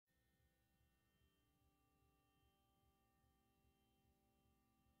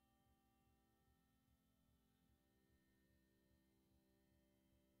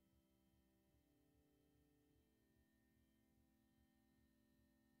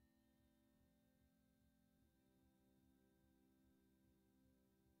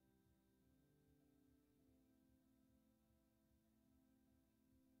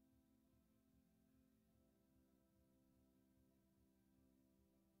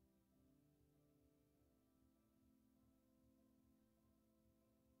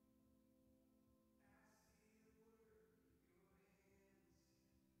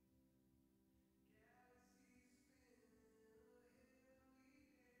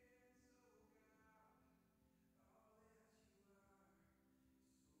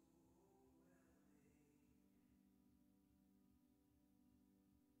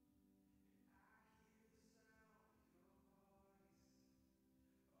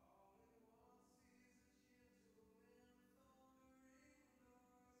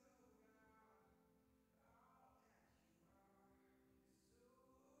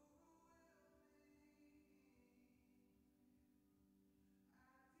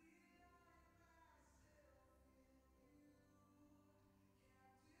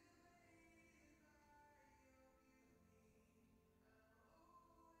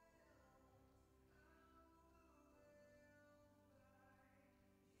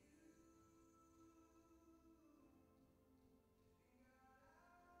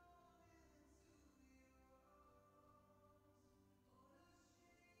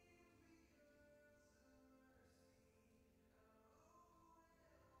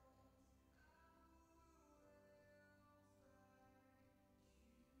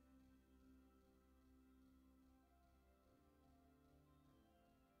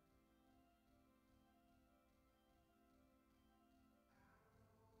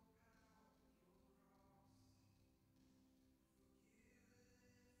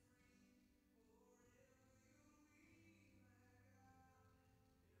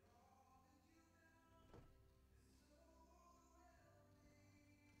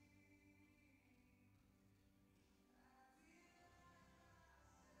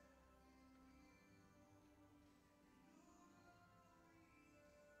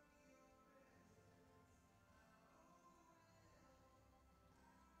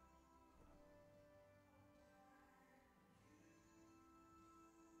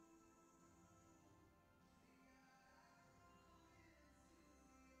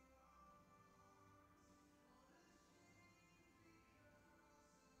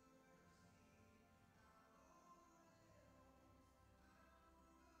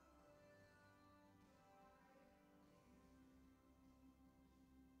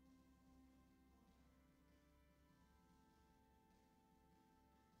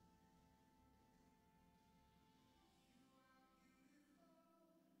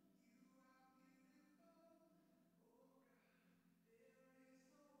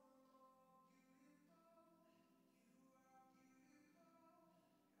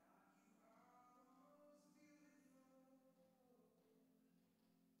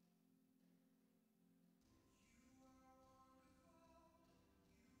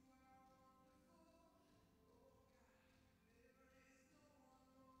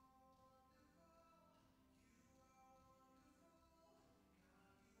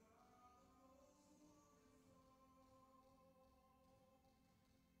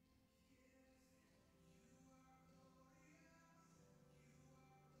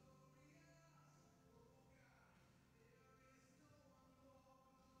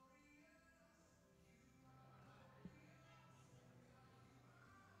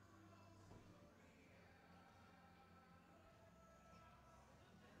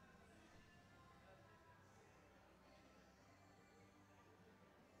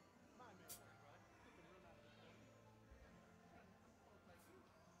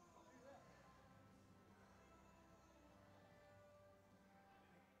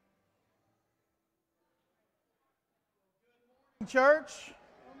Church.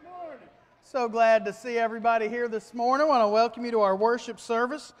 Good morning. So glad to see everybody here this morning. I want to welcome you to our worship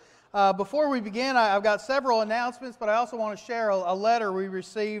service. Before we begin, I've got several announcements, but I also want to share a letter we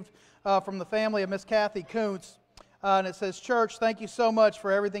received from the family of Miss Kathy Kuntz. And it says, "Church, thank you so much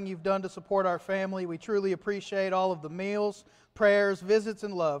for everything you've done to support our family. We truly appreciate all of the meals, prayers, visits,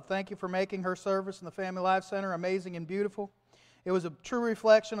 and love. Thank you for making her service in the Family Life Center amazing and beautiful. It was a true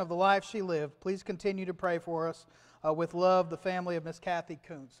reflection of the life she lived. Please continue to pray for us. With love, the family of Miss Kathy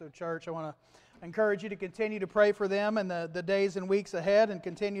Kuntz." So, church, I want to encourage you to continue to pray for them in the days and weeks ahead, and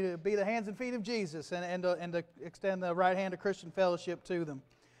continue to be the hands and feet of Jesus and to extend the right hand of Christian fellowship to them.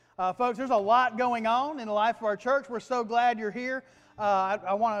 Folks, there's a lot going on in the life of our church. We're so glad you're here.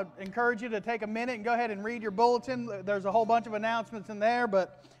 I want to encourage you to take a minute and go ahead and read your bulletin. There's a whole bunch of announcements in there,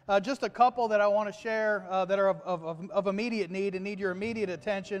 but just a couple that I want to share that are of immediate need and need your immediate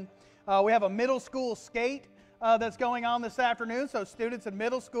attention. We have a middle school skate that's going on this afternoon. So students in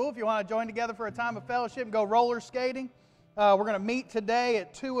middle school, if you want to join together for a time of fellowship and go roller skating, we're going to meet today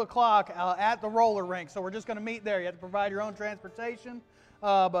at 2 o'clock at the roller rink. So we're just going to meet there. You have to provide your own transportation.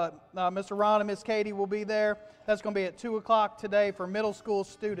 But Mr. Ron and Miss Katie will be there. That's going to be at 2 o'clock today for middle school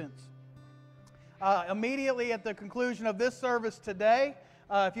students. Immediately at the conclusion of this service today,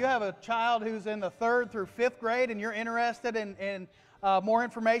 if you have a child who's in the 3rd through 5th grade and you're interested in more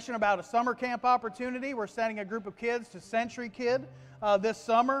information about a summer camp opportunity, we're sending a group of kids to Century Kid this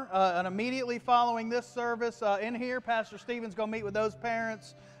summer. And immediately following this service in here, Pastor Stephen's going to meet with those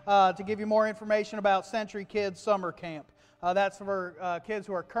parents to give you more information about Century Kid Summer Camp. That's for kids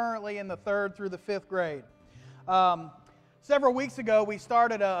who are currently in the 3rd through the 5th grade. Several weeks ago, we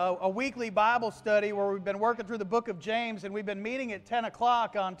started a weekly Bible study where we've been working through the book of James, and we've been meeting at 10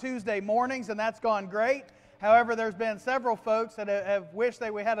 o'clock on Tuesday mornings, and that's gone great. However, there's been several folks that have wished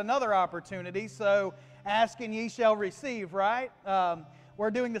that we had another opportunity, so ask and ye shall receive, right?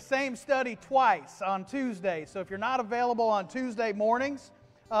 We're doing the same study twice on Tuesday, so if you're not available on Tuesday mornings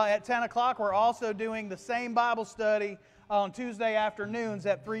at 10 o'clock, we're also doing the same Bible study on Tuesday afternoons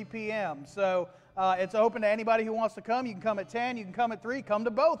at 3 p.m. So it's open to anybody who wants to come. You can come at 10, you can come at 3, come to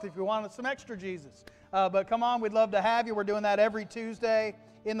both if you want some extra Jesus. But come on, we'd love to have you. We're doing that every Tuesday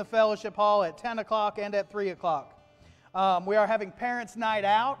in the fellowship hall at 10 o'clock and at 3 o'clock. We are having Parents' Night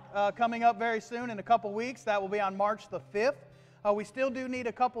Out coming up very soon in a couple weeks. That will be on March the 5th. We still do need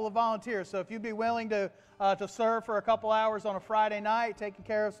a couple of volunteers, so if you'd be willing to serve for a couple hours on a Friday night, taking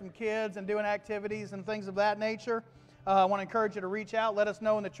care of some kids and doing activities and things of that nature, I want to encourage you to reach out. Let us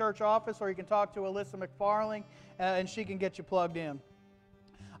know in the church office, or you can talk to Alyssa McFarling, and she can get you plugged in.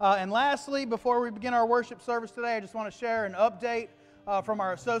 And lastly, before we begin our worship service today, I just want to share an update from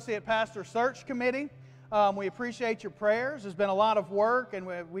our Associate Pastor Search Committee. We appreciate your prayers. There's been a lot of work, and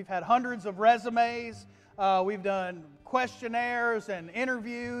we've had hundreds of resumes. We've done questionnaires and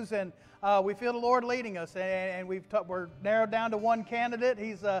interviews, and we feel the Lord leading us. And we're narrowed down to one candidate.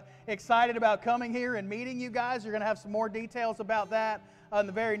 He's excited about coming here and meeting you guys. You're going to have some more details about that in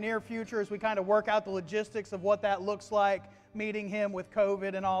the very near future as we kind of work out the logistics of what that looks like, meeting him with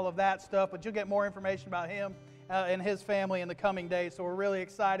COVID and all of that stuff. But you'll get more information about him and his family in the coming days. So we're really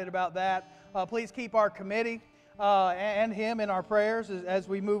excited about that. Please keep our committee and him in our prayers as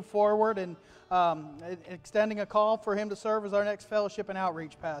we move forward, and extending a call for him to serve as our next fellowship and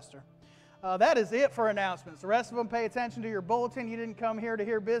outreach pastor. That is it for announcements. The rest of them, pay attention to your bulletin. You didn't come here to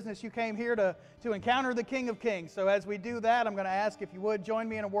hear business. You came here to encounter the King of Kings. So as we do that, I'm going to ask if you would join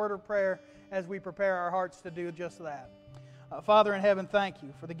me in a word of prayer as we prepare our hearts to do just that. Father in heaven, thank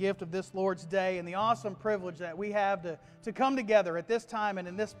you for the gift of this Lord's Day and the awesome privilege that we have to come together at this time and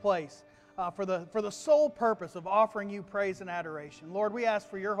in this place for the sole purpose of offering you praise and adoration. Lord, we ask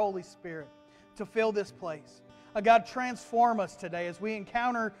for your Holy Spirit to fill this place. God, transform us today as we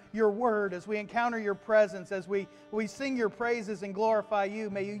encounter your word, as we encounter your presence, as we sing your praises and glorify you.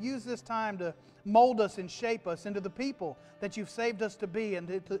 May you use this time to mold us and shape us into the people that you've saved us to be, and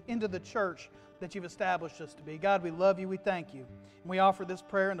into the church that you've established us to be. God, we love you. We thank you. And we offer this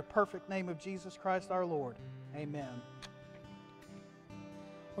prayer in the perfect name of Jesus Christ our Lord. Amen.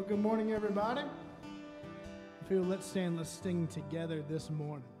 Well, good morning, everybody. I feel let's stand, let's sing together this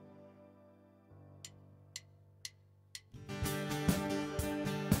morning.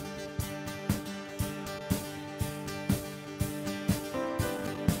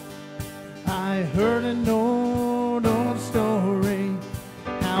 I heard an old story,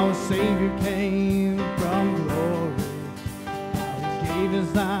 how a Savior came from glory, how He gave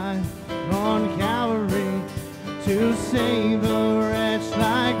His life on Calvary to save a wretch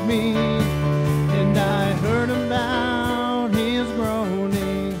like me. And I heard about His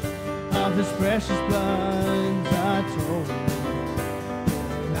groaning, of His precious blood I told me.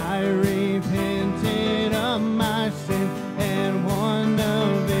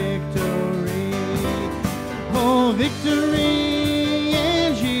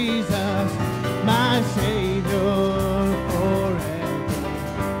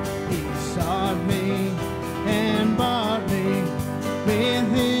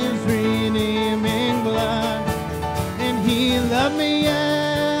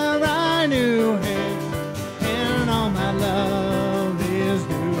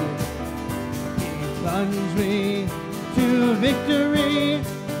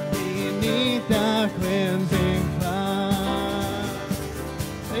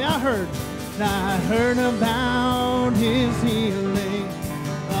 Say, I heard about his healing,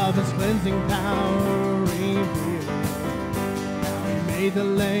 of his cleansing power revealed. How he made the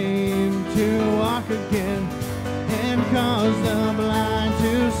lame to walk again and caused the blind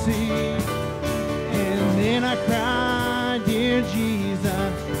to see. And then I cried, dear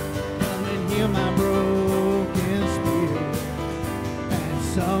Jesus, come and heal my broken spirit. And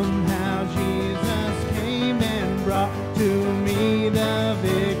somehow Jesus came and brought to me the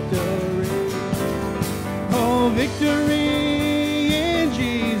victory. Oh, victory in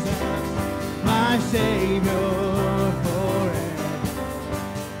Jesus, my Savior forever.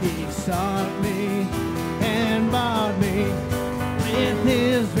 He sought me and bought me with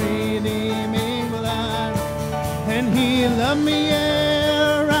his redeeming blood. And he loved me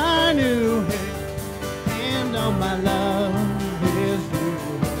ere I knew him, and all my love is due.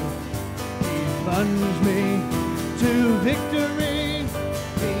 He plunged me to victory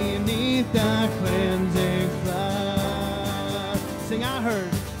beneath the cleansing flood. Sing, I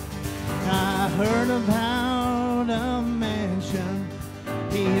heard about a mansion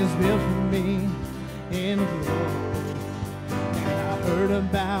he has built for me in glory. And I heard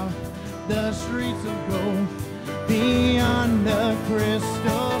about the streets of gold beyond the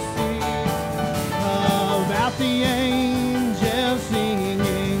crystal sea, about the angels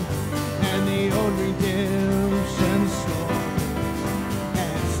singing and the old redemption story.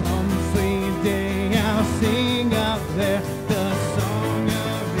 And some sweet day I'll sing up there the song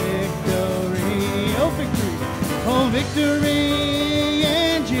of victory. Oh, victory! Oh, victory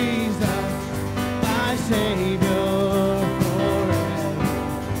in Jesus, my Savior forever.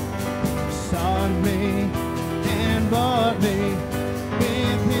 Sought me and bought me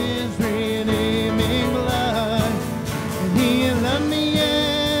with his redeeming blood. And he loved me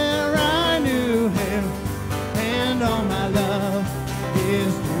ere I knew him, and all my love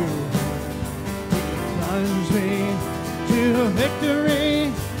is through. He plunged me to victory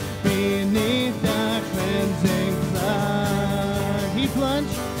beneath the cleansing flood. He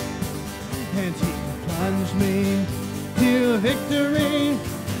plunged, and he plunged me to victory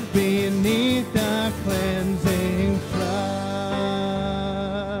beneath the cleansing flood.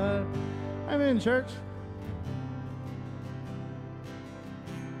 Amen, church.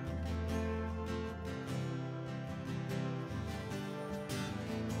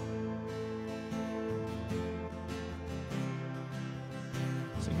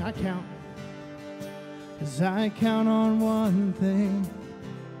 Sing, I count, 'cause I count on one thing.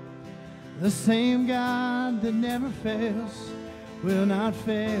 The same God that never fails will not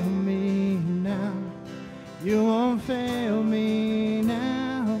fail me now. You won't fail me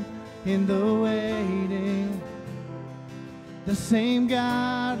now in the waiting. The same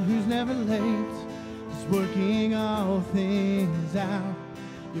God who's never late is working all things out.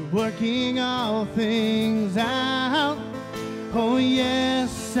 You're working all things out. Oh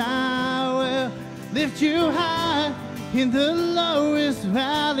yes, I will lift you high in the lowest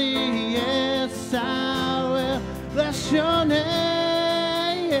valley. Yes, I will bless your name.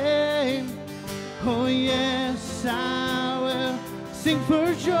 Oh yes, I will sing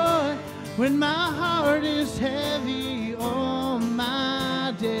for joy when my heart is heavy all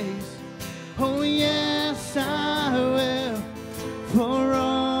my days. Oh yes, I will for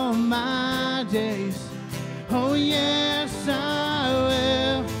all my days. Oh yes, I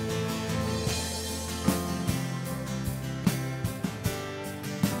will.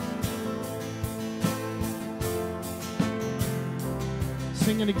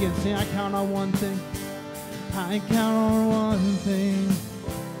 Sing it again. Say, I count on one thing. I count on one thing.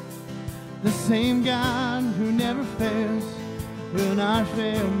 The same God who never fails will not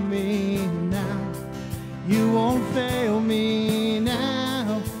fail me now. You won't fail me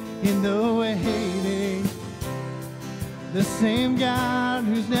now in the waiting. The same God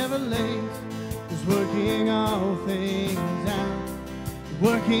who's never late is working all things out.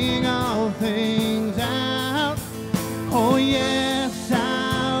 Working all things out. Oh yes,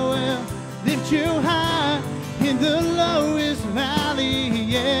 I will lift you high in the lowest valley.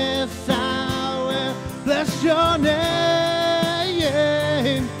 Yes, I will bless your name.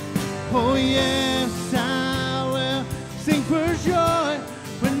 Oh yes, I will sing for joy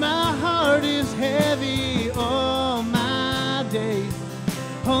when my heart is heavy all my days.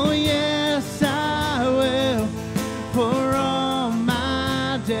 Oh yes, I will for all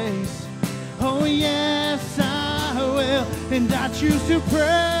my days. Oh yes, I will. And I choose to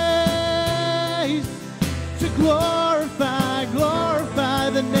praise, to glorify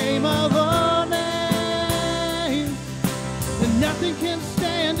the name of all names. And nothing can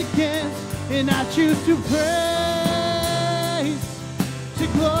stand against. And I choose to praise, to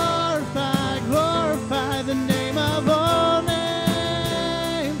glorify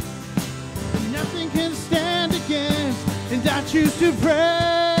choose to praise,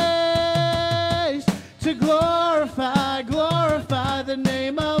 to glorify, glorify the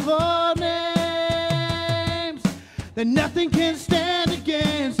name of all names that nothing can stand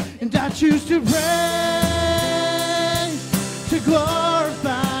against. And I choose to praise, to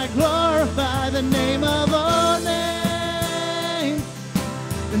glorify, glorify the name of all names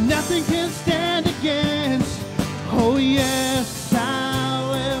that nothing can stand against. Oh yes, I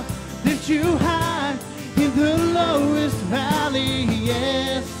will lift you high in the lowest valley.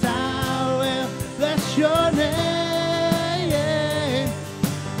 Yes, I will bless your name.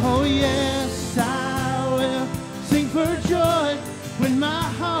 Oh yes, I will sing for joy when my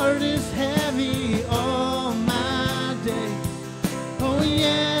heart is heavy all my days. Oh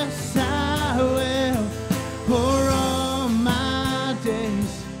yes, I will for all my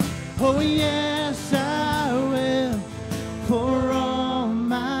days. Oh yes, I will for all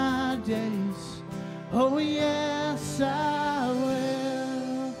my days. Oh yes, I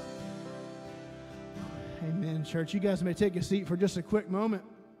will. Amen, church. You guys may take a seat for just a quick moment.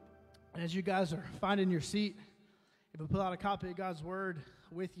 As you guys are finding your seat, if you pull out a copy of God's Word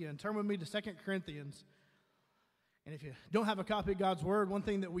with you and turn with me to 2 Corinthians. And if you don't have a copy of God's Word, one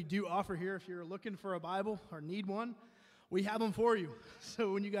thing that we do offer here, if you're looking for a Bible or need one, we have them for you.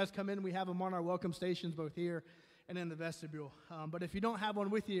 So when you guys come in, we have them on our welcome stations, both here and in the vestibule. But if you don't have one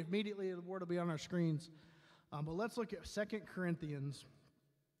with you, immediately the Word will be on our screens. But let's look at 2 Corinthians.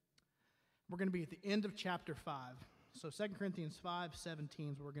 We're going to be at the end of chapter 5. So 2 Corinthians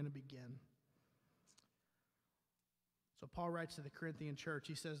 5:17 is where we're going to begin. So Paul writes to the Corinthian church.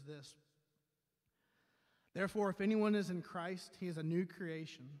 He says this: "Therefore, if anyone is in Christ, he is a new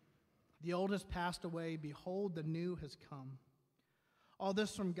creation. The old has passed away. Behold, the new has come. All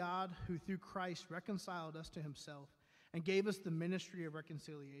this from God, who through Christ reconciled us to himself and gave us the ministry of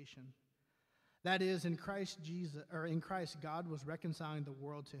reconciliation. That is, in Christ God was reconciling the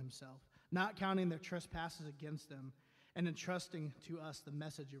world to himself, not counting their trespasses against them, and entrusting to us the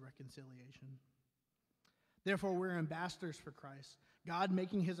message of reconciliation. Therefore, we're ambassadors for Christ, God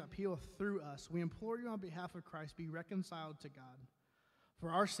making his appeal through us. We implore you on behalf of Christ, be reconciled to God. For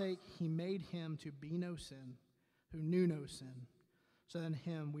our sake, he made him to be no sin, who knew no sin, so that in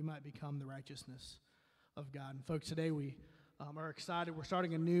him we might become the righteousness of God." And folks, today we are excited. We're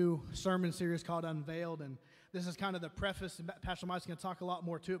starting a new sermon series called Unveiled, and this is kind of the preface. And Pastor Mike's going to talk a lot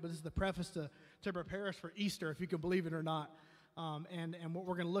more to it, but this is the preface to prepare us for Easter, if you can believe it or not. And what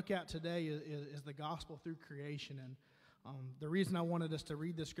we're going to look at today is the gospel through creation. And the reason I wanted us to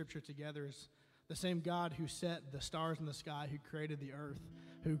read this scripture together is the same God who set the stars in the sky, who created the earth,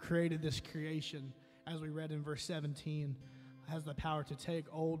 who created this creation, as we read in verse 17, has the power to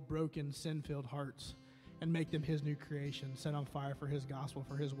take old, broken, sin-filled hearts and make them his new creation, set on fire for his gospel,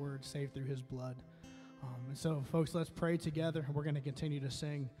 for his word, saved through his blood. And so, folks, let's pray together, and we're going to continue to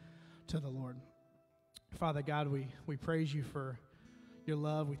sing to the Lord. Father God, we praise you for your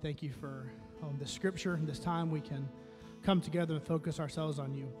love. We thank you for the scripture and this time we can come together and focus ourselves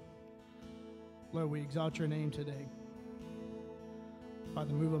on you. Lord, we exalt your name today.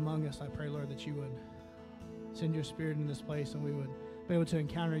 Father, move among us. I pray, Lord, that you would send your spirit in this place and we would be able to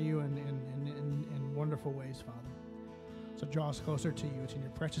encounter you in wonderful ways, Father. So draw us closer to you. It's in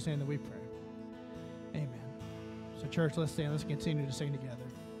your precious name that we pray. Amen. So church, let's stand. Let's continue to sing together.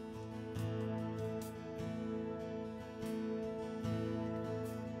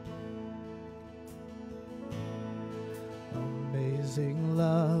 Amazing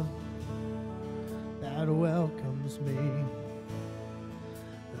love that welcomes me,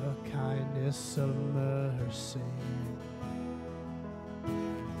 the kindness of mercy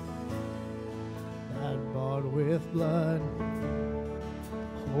that bought with blood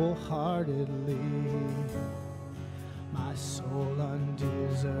wholeheartedly my soul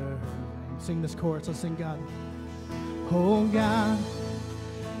undeserving. Sing this chorus. Let's sing God. Oh God,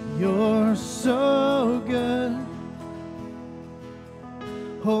 you're so good.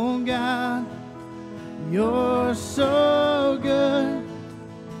 Oh God, you're so good.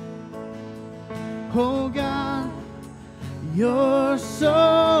 Oh God, you're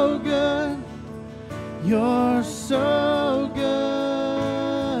so good. You're so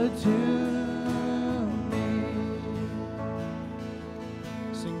good to me.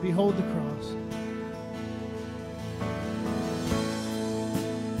 Sing, behold the cross.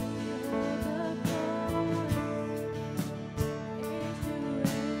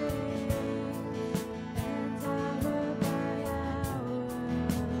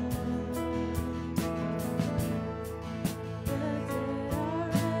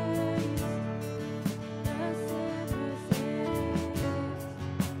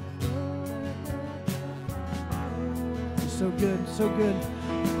 so good, so good.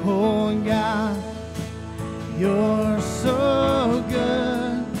 Oh God, you're so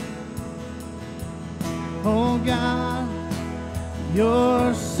good. Oh God,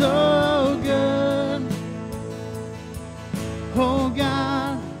 you're so good. Oh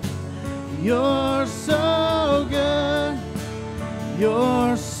God, you're so good.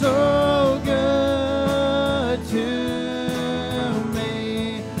 You're so good to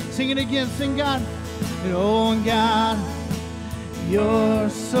me. Sing it again, sing God. Oh God, you're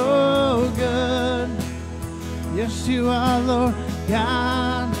so good. Yes, you are, Lord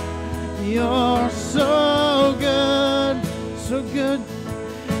God. You're so good, so good.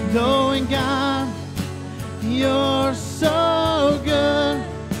 Knowing God, you're so good.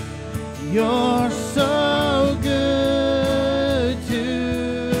 You're so good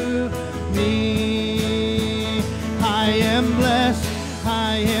to me. I am blessed,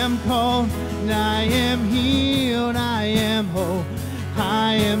 I am called, and I am healed, I am whole,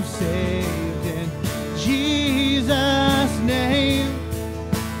 I am saved in Jesus' name.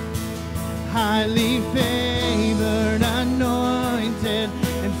 Highly favored, anointed,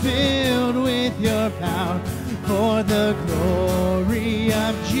 and filled with your power for the glory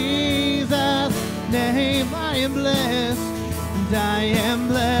of Jesus' name. I am blessed, and I am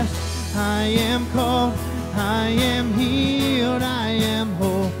blessed, I am called, I am healed, I am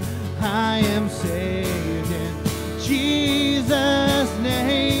whole, I am saved in Jesus'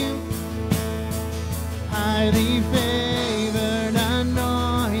 name. Highly favored,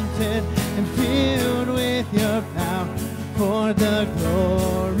 anointed, and filled with your power for the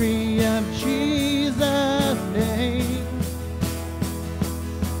glory of Jesus' name.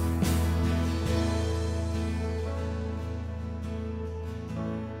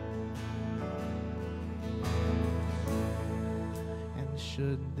 And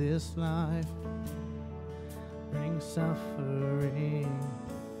should this life bring suffering,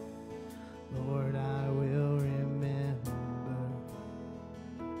 Lord, I will remember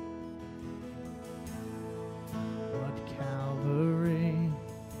what Calvary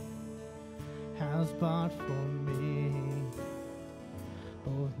has bought for me,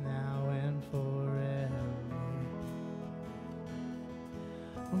 both now and forever.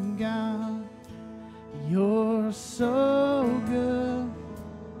 Oh God, you're so good.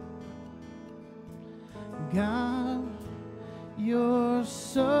 God, you're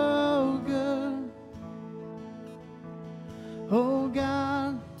so good. Oh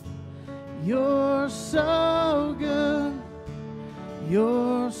God, you're so good.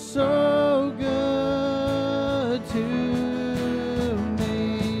 You're so good to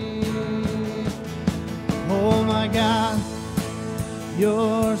me. Oh my God,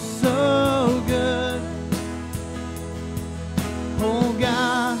 you're so good. Oh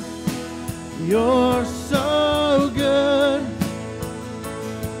God, you're so good.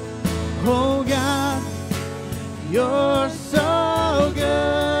 Oh God, you're so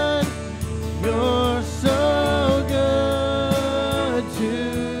good. You're so good to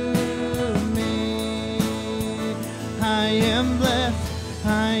me. I am blessed,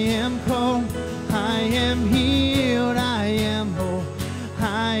 I am called, I am healed, I am whole,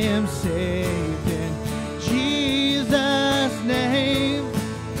 I am saved in Jesus' name.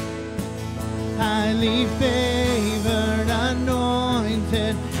 Highly favored,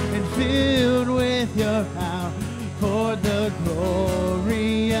 anointed, and filled with your power for the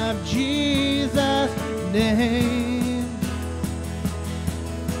glory of Jesus' name.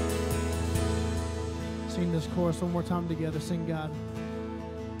 Sing this chorus one more time together. Sing God.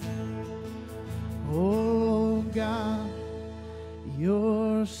 Oh God,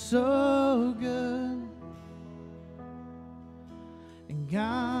 you're so good. And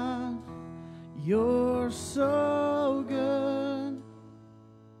God, you're so good.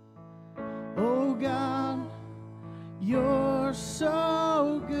 Oh God, you're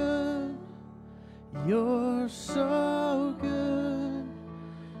so good. You're so good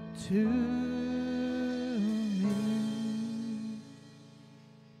to me.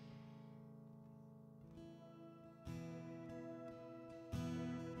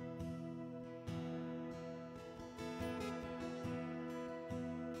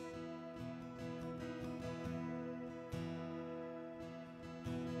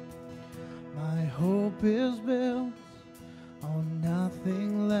 My hope is built on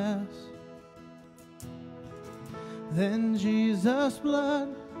nothing less than Jesus'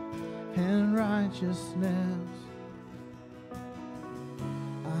 blood and righteousness.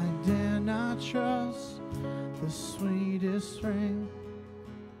 I dare not trust the sweetest ring,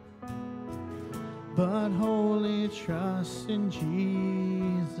 but wholly trust in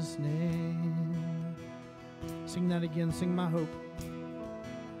Jesus' name. Sing that again. Sing my hope.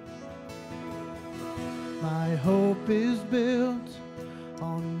 My hope is built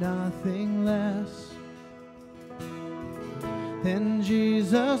on nothing less than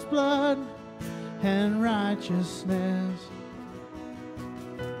Jesus' blood and righteousness.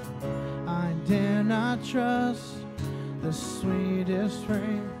 I dare not trust the sweetest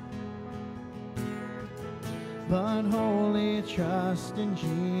frame, but wholly trust in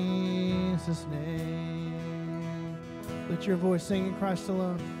Jesus' name. Let your voice sing in Christ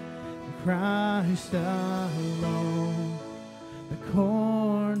alone. Christ alone, the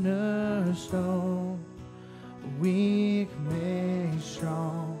cornerstone, weak made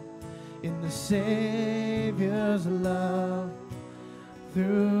strong in the Savior's love.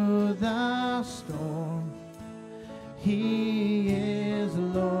 Through the storm, He is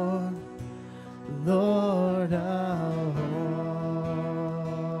Lord, Lord of all.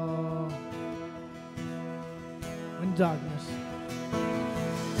 When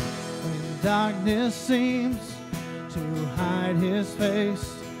darkness seems to hide His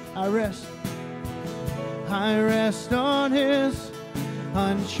face, I rest on His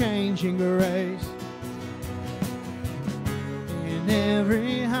unchanging grace. In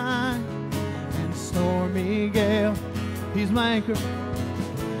every high and stormy gale, He's my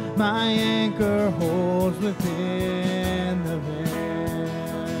anchor holds within the veil.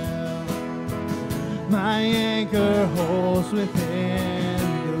 My anchor holds within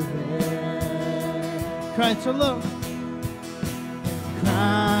the veil. Christ alone,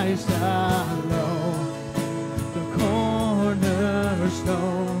 Christ alone, the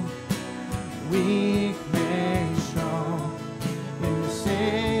cornerstone, weak made strong in the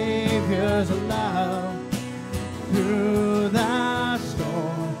Savior's love. Through the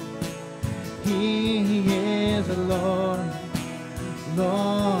storm, He is the Lord,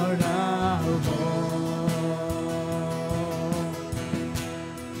 Lord of all.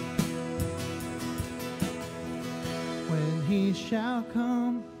 When He shall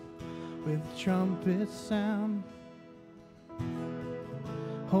come with trumpet sound,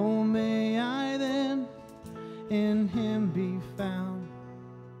 oh, may I then in Him be found,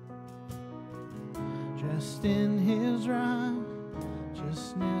 dressed in His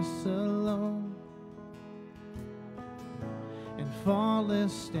righteousness alone, and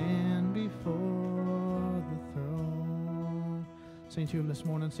faultless stand before the throne. Sing to Him this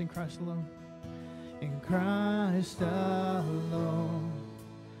morning. Sing Christ alone. In Christ alone,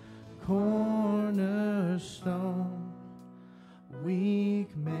 cornerstone,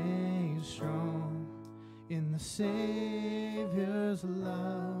 weak made strong in the Savior's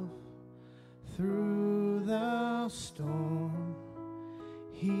love. Through the storm,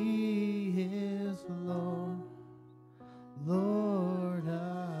 He is Lord, Lord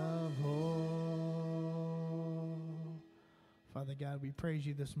of all. Father God, we praise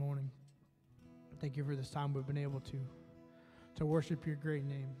You this morning. Thank You for this time we've been able to worship Your great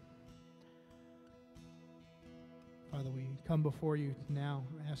name. Father, we come before You now,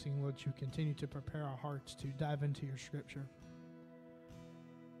 asking, Lord, You continue to prepare our hearts to dive into Your scripture.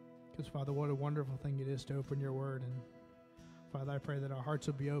 Because, Father, what a wonderful thing it is to open Your word. And, Father, I pray that our hearts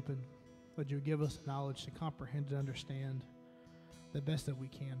will be open. Lord, You give us the knowledge to comprehend and understand the best that we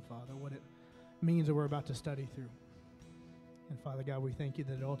can, Father, what it means that we're about to study through. And, Father God, we thank You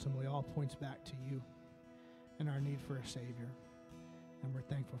that it ultimately all points back to You and our need for a Savior. And we're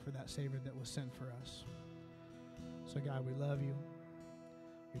thankful for that Savior that was sent for us. So, God, we love You.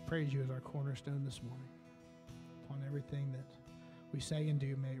 We praise You as our cornerstone this morning. Upon everything that we say and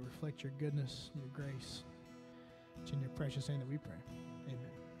do, may it reflect Your goodness and Your grace. It's in Your precious name that we pray. Amen.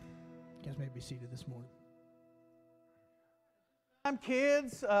 You guys may be seated this morning.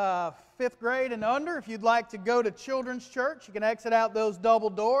 Kids, 5th grade and under, if you'd like to go to Children's Church, you can exit out those double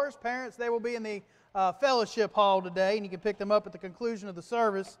doors. Parents, they will be in the fellowship hall today, and you can pick them up at the conclusion of the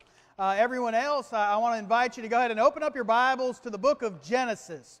service. Everyone else, I want to invite you to go ahead and open up your Bibles to the book of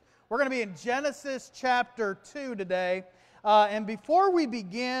Genesis. We're going to be in Genesis chapter 2 today. And before we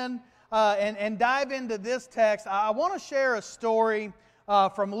begin and dive into this text, I want to share a story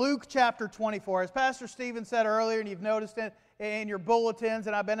from Luke chapter 24. As Pastor Stephen said earlier, and you've noticed it in your bulletins,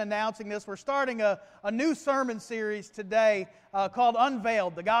 and I've been announcing this, we're starting a new sermon series today called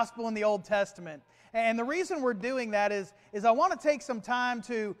Unveiled, the Gospel in the Old Testament. And the reason we're doing that is I want to take some time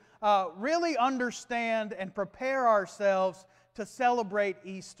to really understand and prepare ourselves to celebrate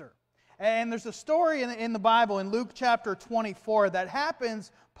Easter. And there's a story in the Bible, in Luke chapter 24, that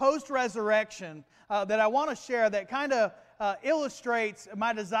happens post-resurrection that I want to share that kind of illustrates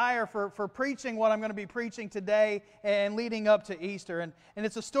my desire for preaching what I'm going to be preaching today and leading up to Easter. And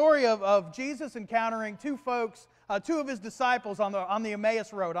it's a story of Jesus encountering two folks, two of his disciples on the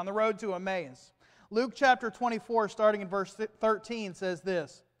Emmaus road, on the road to Emmaus. Luke chapter 24, starting in verse 13, says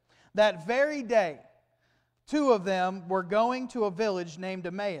this: "That very day, two of them were going to a village named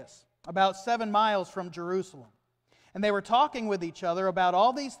Emmaus, about 7 miles from Jerusalem. And they were talking with each other about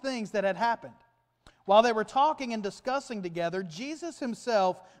all these things that had happened. While they were talking and discussing together, Jesus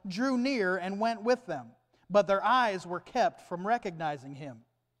himself drew near and went with them, but their eyes were kept from recognizing him.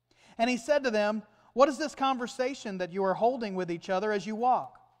 And he said to them, 'What is this conversation that you are holding with each other as you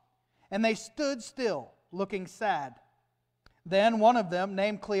walk?' And they stood still, looking sad. Then one of them,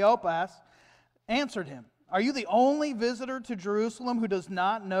 named Cleopas, answered him, 'Are you the only visitor to Jerusalem who does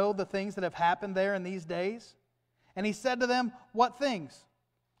not know the things that have happened there in these days?' And he said to them, 'What things?'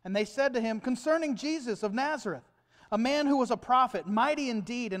 And they said to him, 'Concerning Jesus of Nazareth, a man who was a prophet, mighty in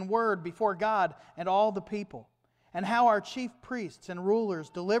deed and word before God and all the people, and how our chief priests and rulers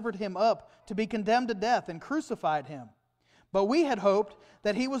delivered him up to be condemned to death and crucified him. But we had hoped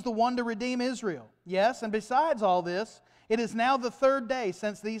that he was the one to redeem Israel. Yes, and besides all this, it is now the 3rd day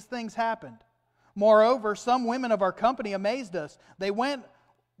since these things happened. Moreover, some women of our company amazed us. They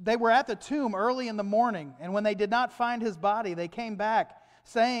were at the tomb early in the morning, and when they did not find his body, they came back,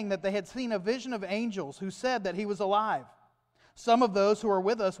 saying that they had seen a vision of angels who said that he was alive. Some of those who were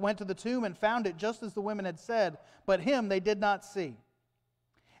with us went to the tomb and found it just as the women had said, but him they did not see.'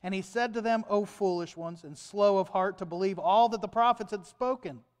 And he said to them, 'O foolish ones, and slow of heart to believe all that the prophets had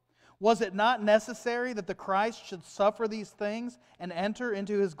spoken. Was it not necessary that the Christ should suffer these things and enter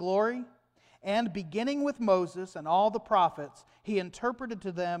into his glory?' And beginning with Moses and all the prophets, he interpreted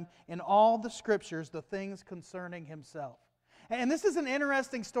to them in all the Scriptures the things concerning himself." And this is an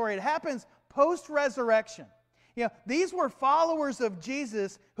interesting story. It happens post-resurrection. You know, these were followers of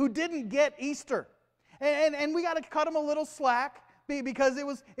Jesus who didn't get Easter. And we got to cut them a little slack because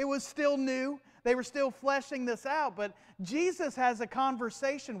it was still new. They were still fleshing this out. But Jesus has a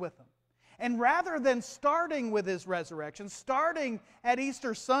conversation with them. And rather than starting with his resurrection, starting at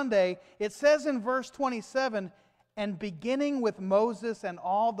Easter Sunday, it says in verse 27, "And beginning with Moses and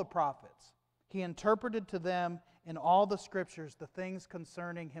all the prophets, he interpreted to them in all the Scriptures the things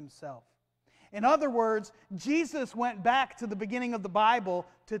concerning himself." In other words, Jesus went back to the beginning of the Bible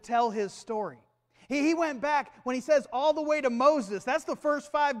to tell his story. He went back, when he says all the way to Moses, that's the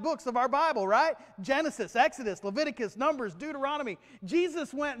first 5 books of our Bible, right? Genesis, Exodus, Leviticus, Numbers, Deuteronomy.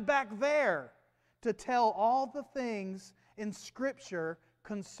 Jesus went back there to tell all the things in Scripture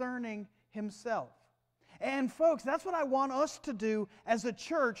concerning himself. And folks, that's what I want us to do as a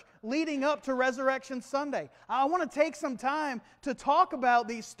church leading up to Resurrection Sunday. I want to take some time to talk about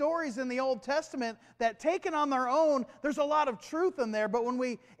these stories in the Old Testament that, taken on their own, there's a lot of truth in there, but when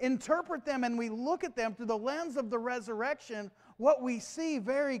we interpret them and we look at them through the lens of the resurrection, what we see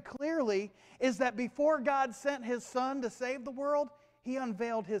very clearly is that before God sent his Son to save the world, he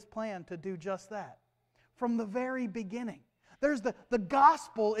unveiled his plan to do just that. From the very beginning. There's the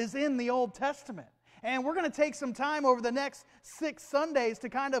gospel is in the Old Testament. And we're going to take some time over the next 6 Sundays to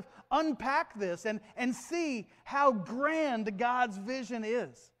kind of unpack this and see how grand God's vision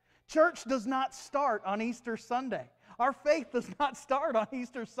is. Church does not start on Easter Sunday. Our faith does not start on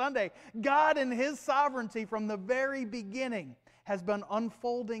Easter Sunday. God in his sovereignty from the very beginning has been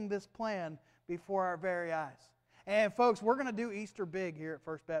unfolding this plan before our very eyes. And folks, we're going to do Easter big here at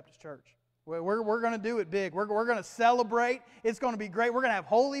First Baptist Church. We're going to do it big. We're going to celebrate. It's going to be great. We're going to have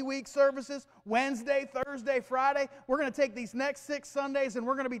Holy Week services Wednesday, Thursday, Friday. We're going to take these next 6 Sundays and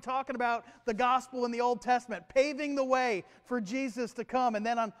we're going to be talking about the gospel in the Old Testament, paving the way for Jesus to come. And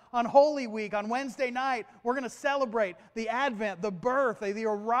then on Holy Week, on Wednesday night, we're going to celebrate the advent, the birth, the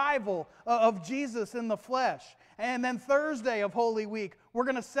arrival of Jesus in the flesh. And then Thursday of Holy Week, we're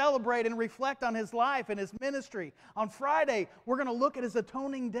going to celebrate and reflect on his life and his ministry. On Friday, we're going to look at his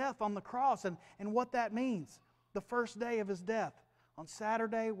atoning death on the cross and what that means, the first day of his death. On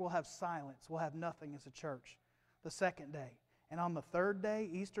Saturday, we'll have silence. We'll have nothing as a church, the second day. And on the 3rd day,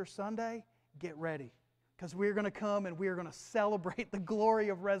 Easter Sunday, get ready. Because we're going to come and we're going to celebrate the glory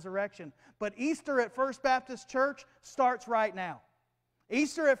of resurrection. But Easter at First Baptist Church starts right now.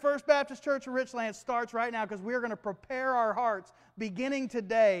 Easter at First Baptist Church of Richlands starts right now because we're going to prepare our hearts beginning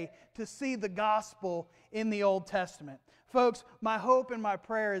today to see the gospel in the Old Testament. Folks, my hope and my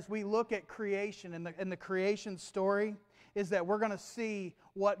prayer as we look at creation and the creation story is that we're going to see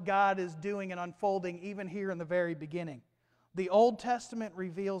what God is doing and unfolding even here in the very beginning. The Old Testament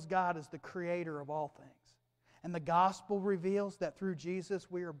reveals God as the creator of all things. And the gospel reveals that through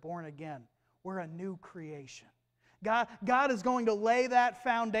Jesus we are born again. We're a new creation. God is going to lay that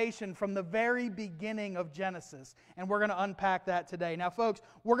foundation from the very beginning of Genesis, and we're going to unpack that today. Now, folks,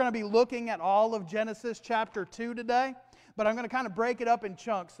 we're going to be looking at all of Genesis chapter 2 today, but I'm going to kind of break it up in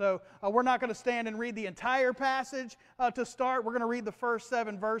chunks. So we're not going to stand and read the entire passage to start. We're going to read the first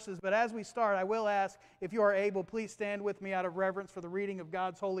 7 verses, but as we start, I will ask, if you are able, please stand with me out of reverence for the reading of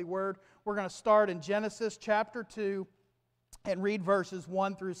God's holy word. We're going to start in Genesis chapter 2 and read verses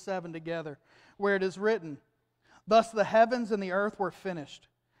 1 through 7 together, where it is written, "Thus the heavens and the earth were finished,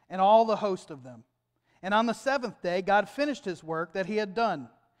 and all the host of them. And on the 7th day God finished His work that He had done,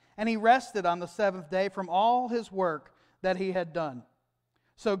 and He rested on the 7th day from all His work that He had done.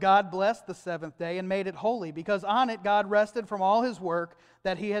 So God blessed the 7th day and made it holy, because on it God rested from all His work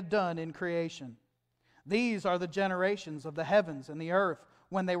that He had done in creation. These are the generations of the heavens and the earth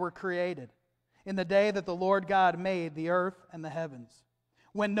when they were created, in the day that the Lord God made the earth and the heavens.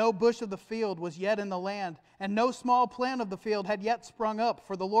 When no bush of the field was yet in the land, and no small plant of the field had yet sprung up,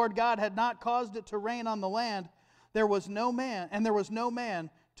 for the Lord God had not caused it to rain on the land, there was no man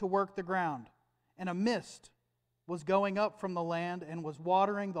to work the ground. And a mist was going up from the land and was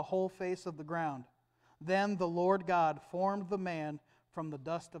watering the whole face of the ground. Then the Lord God formed the man from the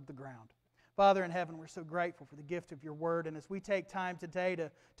dust of the ground." Father in heaven, we're so grateful for the gift of your word. And as we take time today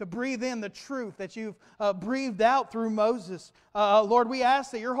to breathe in the truth that you've breathed out through Moses, Lord, we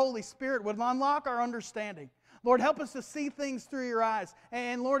ask that your Holy Spirit would unlock our understanding. Lord, help us to see things through your eyes.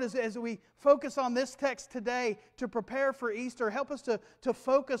 And Lord, as we focus on this text today to prepare for Easter, help us to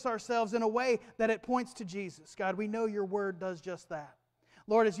focus ourselves in a way that it points to Jesus. God, we know your word does just that.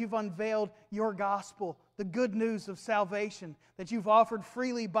 Lord, as you've unveiled your gospel, the good news of salvation that you've offered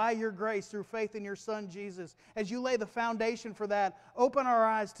freely by your grace through faith in your Son, Jesus, as you lay the foundation for that, open our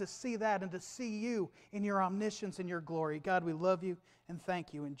eyes to see that and to see you in your omniscience and your glory. God, we love you and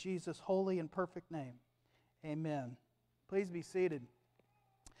thank you in Jesus' holy and perfect name. Amen. Please be seated.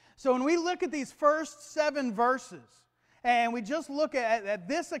 So when we look at these first 7 verses, and we just look at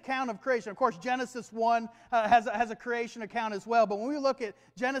this account of creation. Of course, Genesis 1 has a creation account as well. But when we look at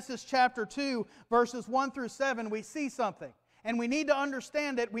Genesis chapter 2, verses 1 through 7, we see something. And we need to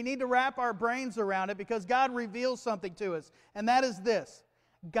understand it. We need to wrap our brains around it because God reveals something to us. And that is this: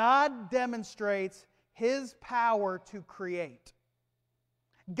 God demonstrates His power to create.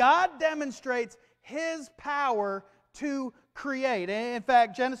 God demonstrates His power to create. In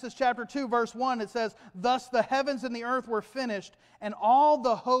fact, Genesis chapter 2, verse 1, it says, "Thus the heavens and the earth were finished, and all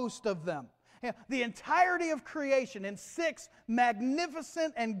the host of them." The entirety of creation in 6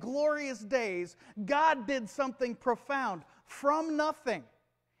 magnificent and glorious days, God did something profound. From nothing,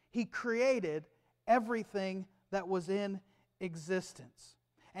 He created everything that was in existence.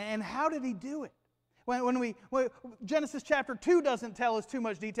 And how did He do it? Genesis chapter 2 doesn't tell us too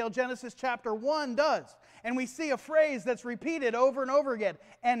much detail. Genesis chapter 1 does. And we see a phrase that's repeated over and over again.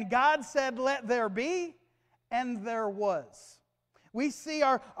 And God said, "Let there be," and there was. We see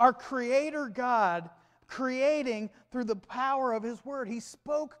our Creator God creating through the power of His Word. He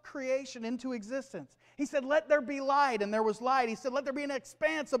spoke creation into existence. He said, "Let there be light," and there was light. He said, "Let there be an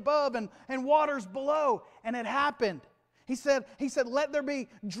expanse above and waters below," and it happened. He said, "Let there be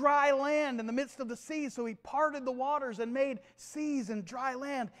dry land in the midst of the sea." So He parted the waters and made seas and dry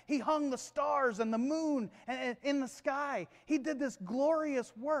land. He hung the stars and the moon in the sky. He did this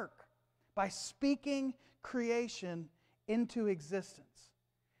glorious work by speaking creation into existence.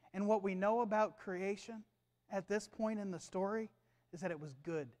 And what we know about creation at this point in the story is that it was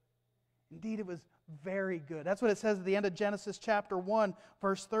good. Indeed, it was very good. That's what it says at the end of Genesis chapter 1,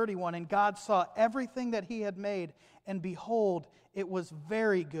 verse 31. "And God saw everything that He had made, and behold, it was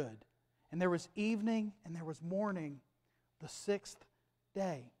very good. And there was evening and there was morning, the 6th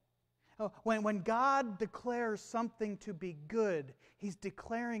day." When God declares something to be good, He's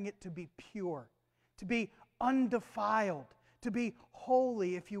declaring it to be pure, to be undefiled, to be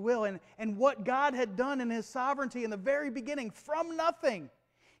holy, if you will. And what God had done in His sovereignty in the very beginning, from nothing,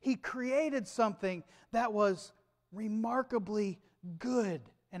 He created something that was remarkably good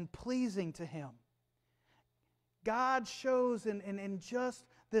and pleasing to Him. God shows in just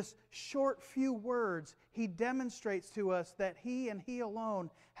this short few words, He demonstrates to us that He and He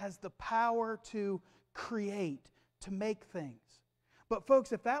alone has the power to create, to make things. But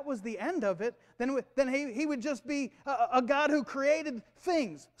folks, if that was the end of it, then He would just be a God who created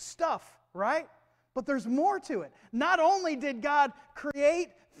things, stuff, right? But there's more to it. Not only did God create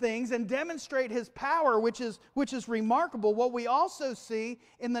things and demonstrate His power, which is remarkable, what we also see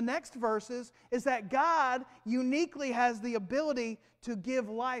in the next verses is that God uniquely has the ability to give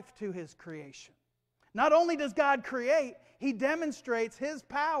life to His creation. Not only does God create, He demonstrates His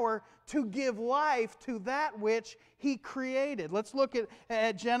power to give life to that which He created. Let's look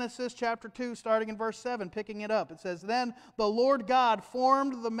at Genesis chapter 2, starting in verse 7, picking it up. It says, "Then the Lord God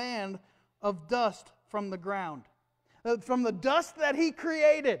formed the man of dust from the ground." From the dust that He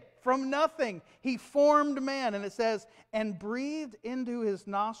created, from nothing, He formed man. And it says, "and breathed into his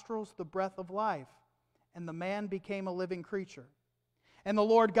nostrils the breath of life, and the man became a living creature. And the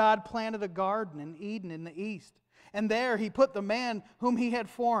Lord God planted a garden in Eden in the east, and there He put the man whom He had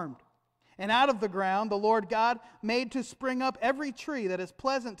formed. And out of the ground the Lord God made to spring up every tree that is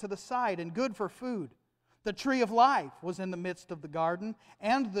pleasant to the sight and good for food. The tree of life was in the midst of the garden,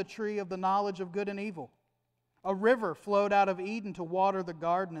 and the tree of the knowledge of good and evil. A river flowed out of Eden to water the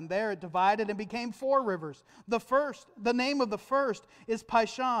garden, and there it divided and became 4 rivers. The name of the first is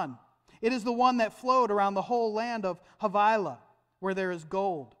Pishon. It is the one that flowed around the whole land of Havilah, where there is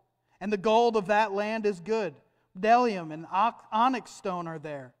gold. And the gold of that land is good. Bdellium and onyx stone are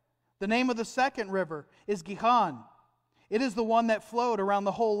there. The name of the second river is Gihon. It is the one that flowed around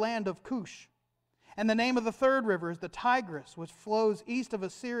the whole land of Cush. And the name of the third river is the Tigris, which flows east of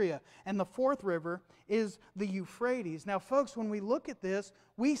Assyria. And the fourth river is the Euphrates." Now, folks, when we look at this,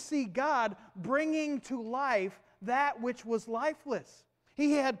 we see God bringing to life that which was lifeless.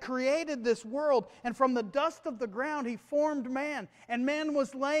 He had created this world, and from the dust of the ground He formed man. And man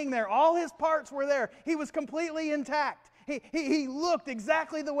was laying there. All his parts were there. He was completely intact. He looked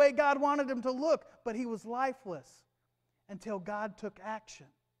exactly the way God wanted him to look, but he was lifeless until God took action.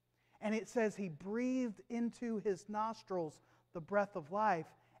 And it says He breathed into his nostrils the breath of life,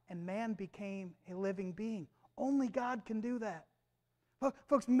 and man became a living being. Only God can do that.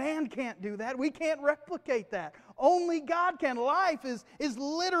 Folks, man can't do that. We can't replicate that. Only God can. Life is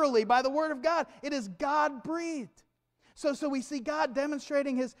literally, by the Word of God, it is God-breathed. So we see God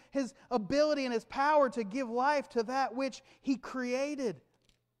demonstrating His ability and His power to give life to that which He created.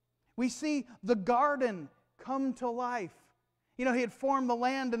 We see the garden come to life. You know, He had formed the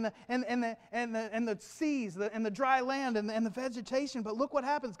land and the seas and the dry land and the vegetation. But look what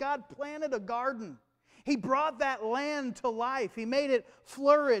happens. God planted a garden. He brought that land to life. He made it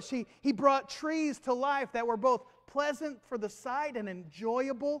flourish. He brought trees to life that were both pleasant for the sight and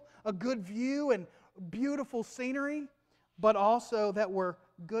enjoyable, a good view and beautiful scenery, but also that were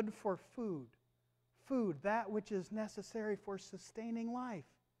good for food. Food, that which is necessary for sustaining life,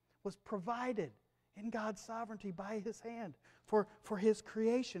 was provided in God's sovereignty by His hand for His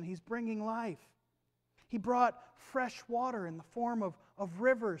creation. He's bringing life. He brought fresh water in the form of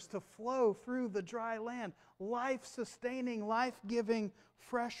rivers to flow through the dry land. Life-sustaining, life-giving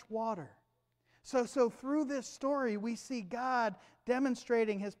fresh water. So through this story, we see God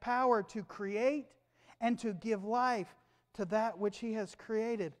demonstrating His power to create and to give life to that which He has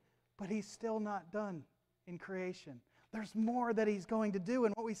created. But He's still not done in creation. There's more that He's going to do.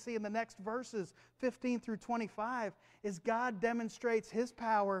 And what we see in the next verses, 15 through 25, is God demonstrates His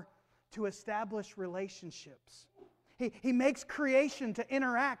power to establish relationships. He makes creation to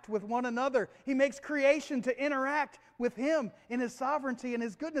interact with one another. He makes creation to interact with Him in His sovereignty and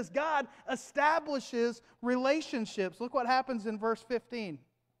His goodness. God establishes relationships. Look what happens in verse 15.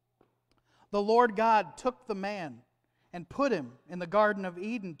 "The Lord God took the man and put him in the Garden of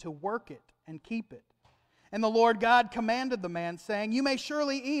Eden to work it and keep it. And the Lord God commanded the man, saying, 'You may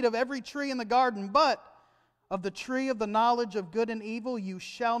surely eat of every tree in the garden, but of the tree of the knowledge of good and evil you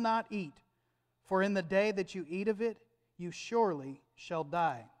shall not eat. For in the day that you eat of it, you surely shall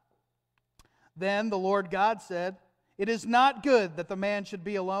die.' Then the Lord God said, 'It is not good that the man should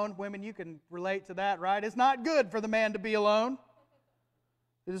be alone.'" Women, you can relate to that, right? It's not good for the man to be alone.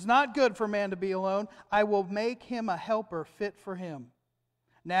 It is not good for man to be alone. "I will make him a helper fit for him."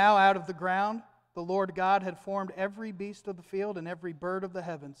 Now out of the ground the Lord God had formed every beast of the field and every bird of the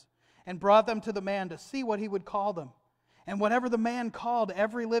heavens, and brought them to the man to see what he would call them. And whatever the man called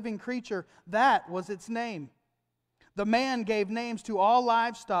every living creature, that was its name. The man gave names to all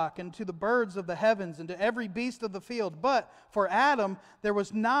livestock and to the birds of the heavens and to every beast of the field. But for Adam there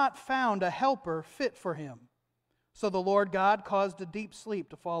was not found a helper fit for him. So the Lord God caused a deep sleep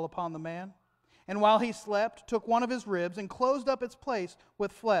to fall upon the man, and while he slept, took one of his ribs and closed up its place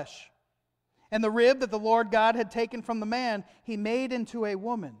with flesh. And the rib that the Lord God had taken from the man, He made into a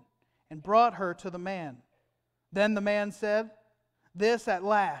woman, and brought her to the man. Then the man said, "This at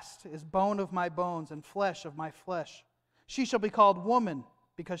last is bone of my bones and flesh of my flesh. She shall be called woman,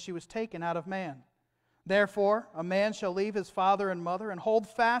 because she was taken out of man. Therefore a man shall leave his father and mother, and hold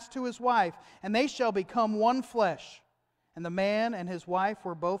fast to his wife, and they shall become one flesh. And the man and his wife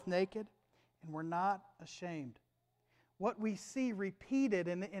were both naked, and were not ashamed." what we see repeated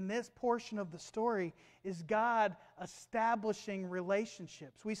in this portion of the story is God establishing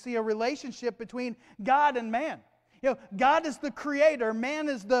relationships. We see a relationship between God and man. God is the creator, man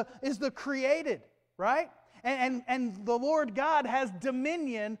is the created, right? And the Lord God has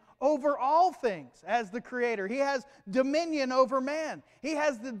dominion over all things as the creator. He has dominion over man. He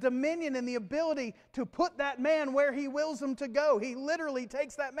has the dominion and the ability to put that man where He wills him to go. He literally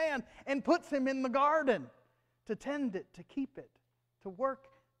takes that man and puts him in the garden to tend it, to keep it, to work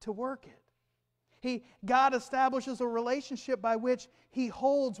it. God establishes a relationship by which He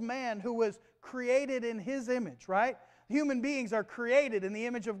holds man who was created in His image, right? Human beings are created in the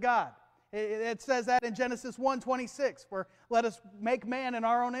image of God. It says that in Genesis 1:26, where let us make man in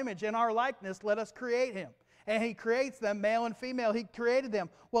our own image, in our likeness, let us create him. And He creates them, male and female, He created them.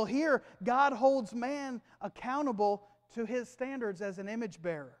 Well, here, God holds man accountable to His standards as an image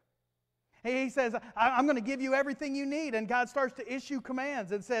bearer. He says, I'm going to give you everything you need. And God starts to issue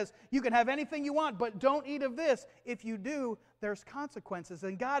commands and says, you can have anything you want, but don't eat of this. If you do, there's consequences.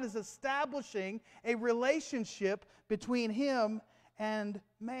 And God is establishing a relationship between Him and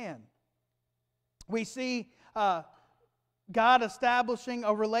man. We see God establishing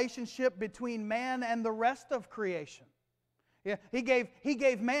a relationship between man and the rest of creation. Yeah, He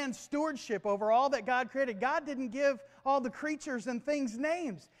gave man stewardship over all that God created. God didn't give all the creatures and things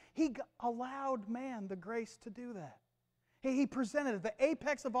names. He allowed man the grace to do that. He presented the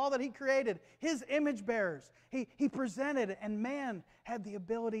apex of all that He created, His image bearers. He presented, and man had the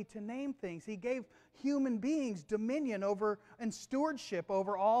ability to name things. He gave human beings dominion over and stewardship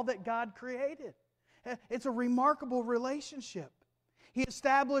over all that God created. It's a remarkable relationship. He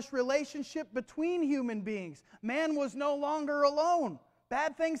established relationship between human beings. Man was no longer alone.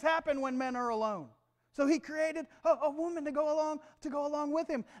 Bad things happen when men are alone. So He created a woman to go along with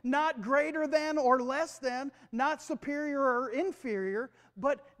him. Not greater than or less than, not superior or inferior,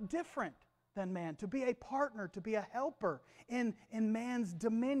 but different than man. To be a partner, to be a helper in man's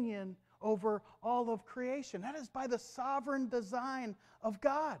dominion over all of creation. That is by the sovereign design of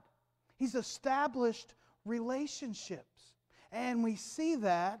God. He's established relationships. And we see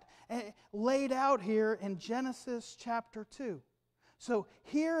that laid out here in Genesis chapter 2. So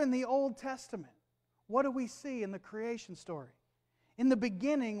here in the Old Testament, what do we see in the creation story? In the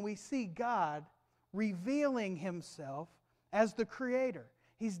beginning, we see God revealing Himself as the Creator.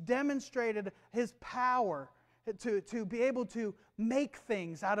 He's demonstrated His power to be able to make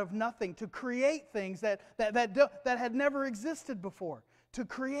things out of nothing, to create things that had never existed before. To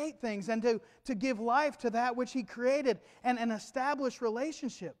create things and to give life to that which He created and establish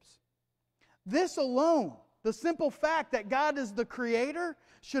relationships. This alone, the simple fact that God is the Creator,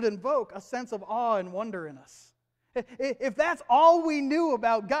 should invoke a sense of awe and wonder in us. If that's all we knew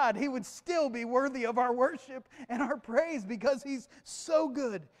about God, He would still be worthy of our worship and our praise because He's so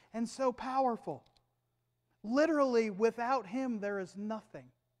good and so powerful. Literally, without Him, there is nothing.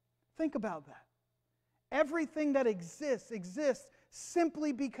 Think about that. Everything that exists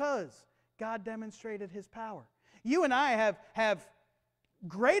simply because God demonstrated His power. You and I have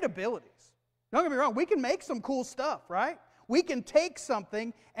great abilities. Don't get me wrong, we can make some cool stuff, right? We can take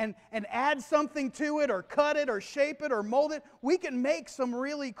something and add something to it or cut it or shape it or mold it. We can make some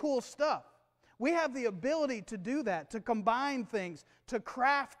really cool stuff. We have the ability to do that, to combine things, to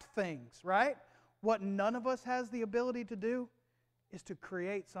craft things, right? What none of us has the ability to do is to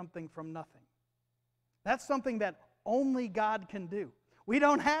create something from nothing. That's something that only God can do. We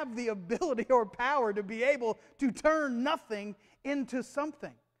don't have the ability or power to be able to turn nothing into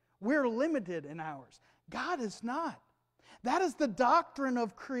something. We're limited in ours. God is not. That is the doctrine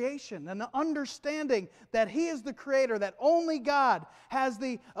of creation and the understanding that He is the Creator, that only God has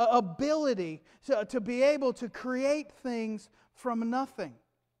the ability to be able to create things from nothing.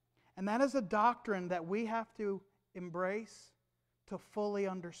 And that is a doctrine that we have to embrace to fully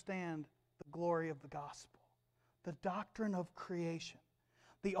understand the glory of the gospel. The doctrine of creation.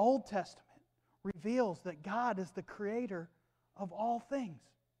 The Old Testament reveals that God is the Creator of all things.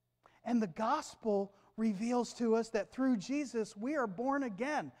 And the gospel reveals to us that through Jesus we are born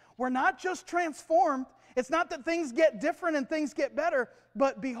again. We're not just transformed. It's not that things get different and things get better,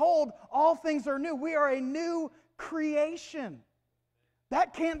 but behold, all things are new. We are a new creation.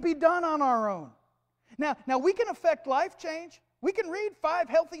 That can't be done on our own. Now we can affect life change. We can read 5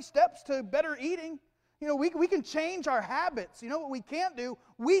 healthy steps to better eating. We can change our habits. You know what we can't do?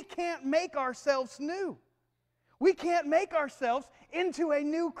 We can't make ourselves new. We can't make ourselves into a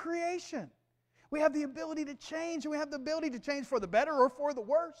new creation. We have the ability to change, and we have the ability to change for the better or for the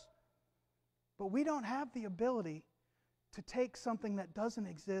worse. But we don't have the ability to take something that doesn't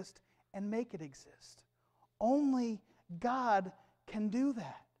exist and make it exist. Only God can do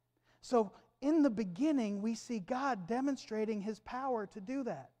that. So in the beginning, we see God demonstrating His power to do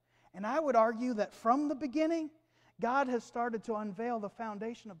that. And I would argue that from the beginning, God has started to unveil the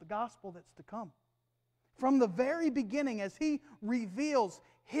foundation of the gospel that's to come. From the very beginning, as He reveals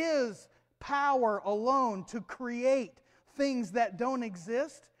His power alone to create things that don't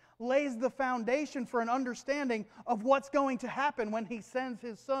exist, lays the foundation for an understanding of what's going to happen when He sends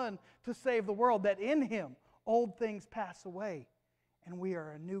His Son to save the world, that in Him old things pass away and we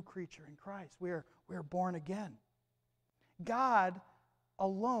are a new creature in Christ. We are born again. God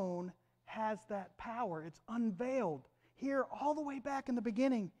alone has that power. It's unveiled here all the way back in the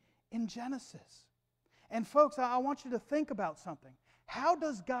beginning in Genesis. And folks, I want you to think about something. How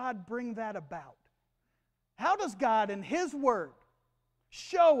does God bring that about? How does God in His Word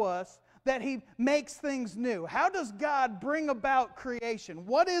show us that He makes things new? How does God bring about creation?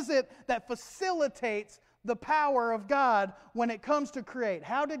 What is it that facilitates the power of God when it comes to create?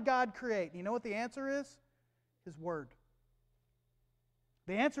 How did God create? You know what the answer is? His Word.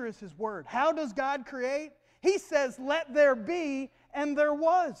 The answer is His Word. How does God create? He says, "Let there be," and there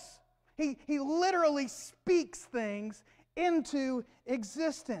was. He literally speaks things into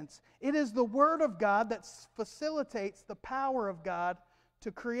existence. It is the Word of God that facilitates the power of God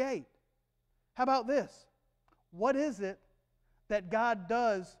to create. How about this? What is it that God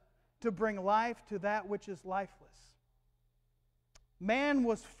does to bring life to that which is lifeless? Man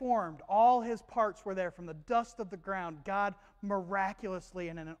was formed. All his parts were there from the dust of the ground. God miraculously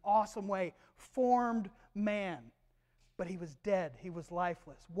and in an awesome way formed man. But he was dead. He was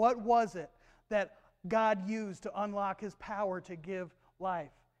lifeless. What was it that God used to unlock His power to give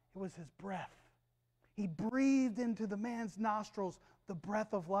life? It was His breath. He breathed into the man's nostrils the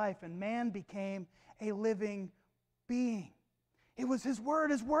breath of life, and man became a living being. It was His Word.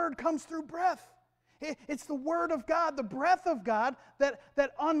 His Word comes through breath. It's the Word of God, the breath of God, that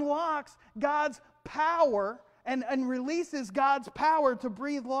unlocks God's power and releases God's power to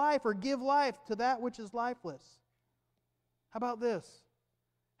breathe life or give life to that which is lifeless. How about this?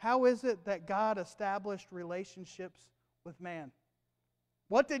 How is it that God established relationships with man?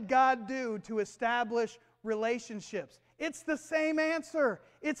 What did God do to establish relationships? It's the same answer.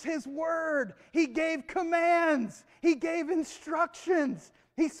 It's His Word. He gave commands. He gave instructions.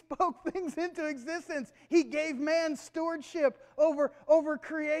 He spoke things into existence. He gave man stewardship over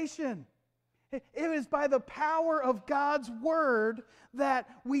creation. It is by the power of God's Word that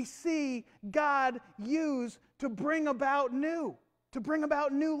we see God use to bring about new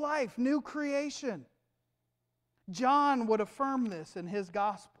life, new creation. John would affirm this in his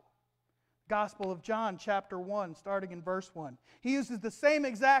gospel. Gospel of John, chapter 1, starting in verse 1. He uses the same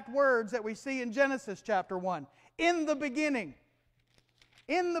exact words that we see in Genesis chapter 1. In the beginning.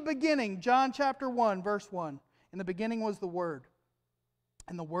 In the beginning, John chapter 1, verse 1. In the beginning was the Word.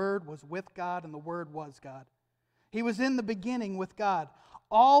 And the Word was with God, and the Word was God. He was in the beginning with God.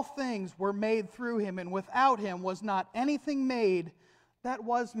 All things were made through Him, and without Him was not anything made that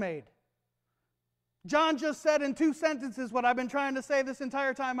was made. John just said in 2 sentences what I've been trying to say this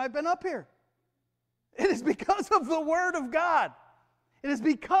entire time I've been up here. It is because of the Word of God. It is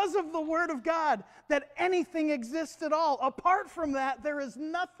because of the Word of God that anything exists at all. Apart from that, there is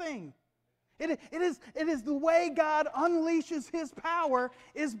nothing. It is the way God unleashes His power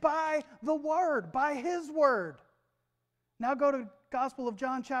is by the Word, by His Word. Now go to Gospel of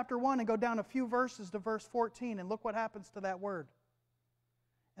John chapter 1 and go down a few verses to verse 14 and look what happens to that Word.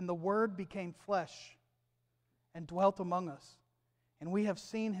 And the Word became flesh and dwelt among us. And we have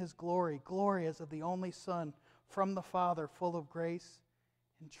seen His glory, glory as of the only Son from the Father, full of grace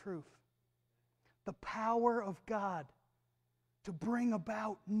and truth. The power of God to bring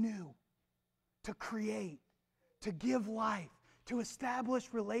about new, to create, to give life, to establish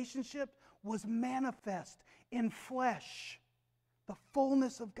relationship was manifest in flesh. The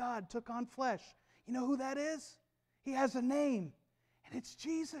fullness of God took on flesh. You know who that is? He has a name, and it's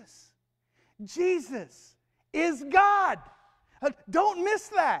Jesus. Jesus is God. Don't miss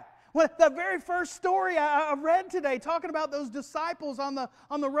that. The very first story I read today, talking about those disciples on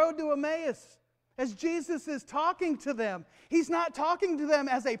the road to Emmaus, as Jesus is talking to them, He's not talking to them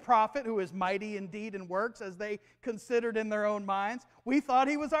as a prophet who is mighty in deed and works, as they considered in their own minds. We thought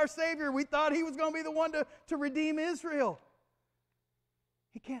He was our Savior. We thought He was going to be the one to redeem Israel.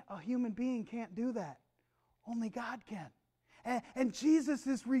 A human being can't do that. Only God can. And Jesus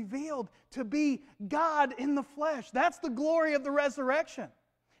is revealed to be God in the flesh. That's the glory of the resurrection.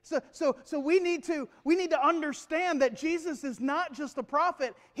 So we need to understand that Jesus is not just a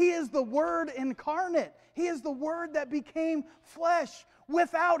prophet. He is the Word incarnate. He is the Word that became flesh.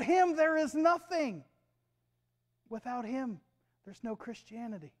 Without Him, there is nothing. Without Him, there's no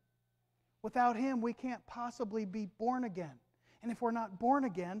Christianity. Without Him, we can't possibly be born again. And if we're not born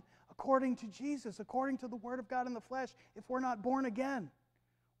again, according to Jesus, according to the Word of God in the flesh, if we're not born again,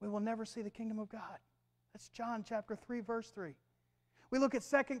 we will never see the kingdom of God. That's John chapter 3, verse 3. We look at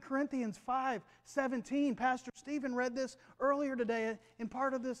 2 Corinthians 5:17. Pastor Stephen read this earlier today in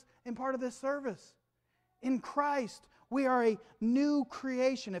part of this service. In Christ, we are a new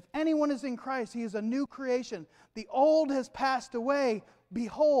creation. If anyone is in Christ, he is a new creation. The old has passed away.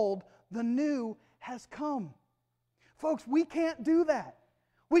 Behold, the new has come. Folks, we can't do that.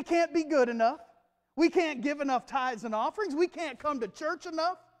 We can't be good enough. We can't give enough tithes and offerings. We can't come to church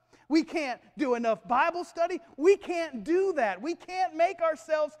enough. We can't do enough Bible study. We can't do that. We can't make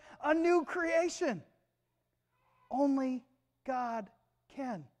ourselves a new creation. Only God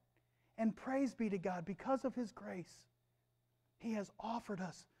can. And praise be to God, because of His grace, He has offered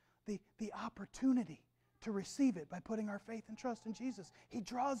us the opportunity to receive it by putting our faith and trust in Jesus. He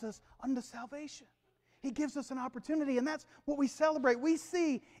draws us unto salvation. He gives us an opportunity, and that's what we celebrate. We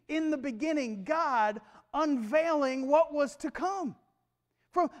see in the beginning God unveiling what was to come.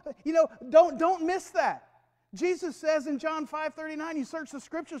 Don't miss that. Jesus says in John 5:39, you search the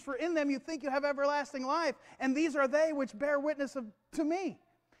Scriptures, for in them you think you have everlasting life, and these are they which bear witness to me.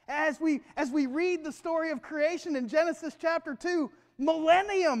 As we read the story of creation in Genesis chapter 2,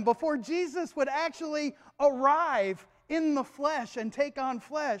 millennium before Jesus would actually arrive in the flesh and take on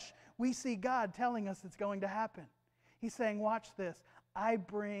flesh, we see God telling us it's going to happen. He's saying, watch this. I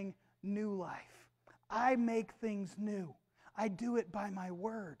bring new life. I make things new. I do it by my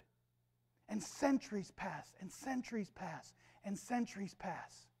word. And centuries pass, and centuries pass, and centuries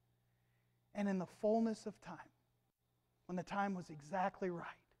pass. And in the fullness of time, when the time was exactly right,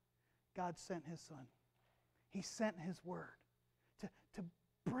 God sent His Son. He sent His word to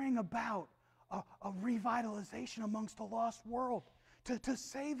bring about a revitalization amongst a lost world, to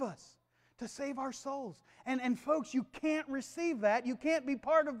save us, to save our souls. And folks, you can't receive that. You can't be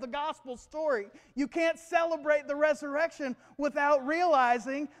part of the gospel story. You can't celebrate the resurrection without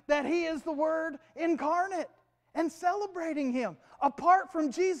realizing that He is the Word incarnate and celebrating Him. Apart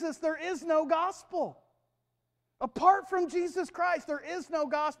from Jesus, there is no gospel. Apart from Jesus Christ, there is no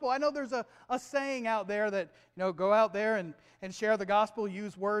gospel. I know there's a saying out there that, go out there and share the gospel,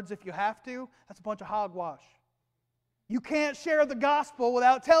 use words if you have to. That's a bunch of hogwash. You can't share the gospel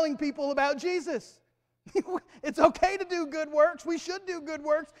without telling people about Jesus. It's okay to do good works. We should do good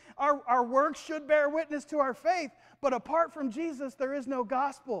works. Our works should bear witness to our faith. But apart from Jesus, there is no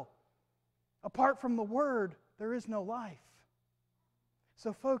gospel. Apart from the Word, there is no life.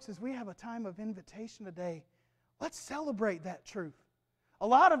 So folks, as we have a time of invitation today, let's celebrate that truth. A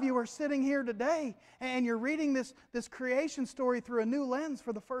lot of you are sitting here today and you're reading this creation story through a new lens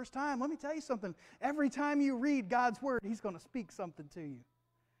for the first time. Let me tell you something. Every time you read God's Word, He's going to speak something to you.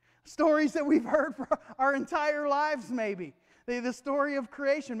 Stories that we've heard for our entire lives maybe. The story of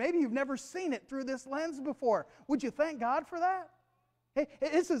creation. Maybe you've never seen it through this lens before. Would you thank God for that?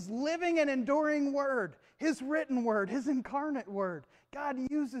 It's His living and enduring Word. His written Word. His incarnate Word. God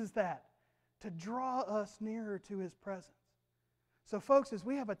uses that to draw us nearer to His presence. So folks, as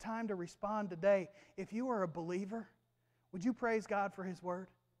we have a time to respond today, if you are a believer, would you praise God for His Word?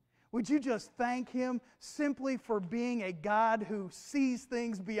 Would you just thank Him simply for being a God who sees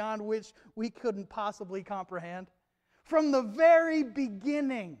things beyond which we couldn't possibly comprehend? From the very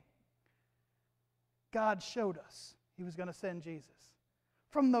beginning, God showed us He was going to send Jesus.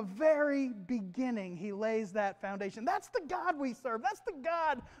 From the very beginning, He lays that foundation. That's the God we serve. That's the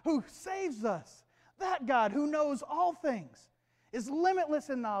God who saves us. That God who knows all things, is limitless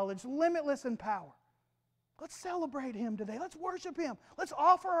in knowledge, limitless in power. Let's celebrate Him today. Let's worship Him. Let's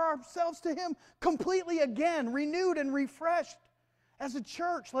offer ourselves to Him completely again, renewed and refreshed. As a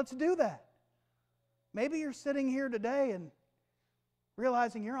church, let's do that. Maybe you're sitting here today and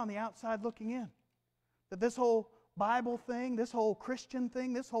realizing you're on the outside looking in. That this whole Bible thing, this whole Christian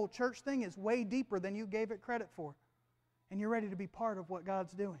thing, this whole church thing is way deeper than you gave it credit for. And you're ready to be part of what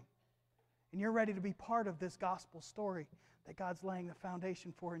God's doing. And you're ready to be part of this gospel story that God's laying the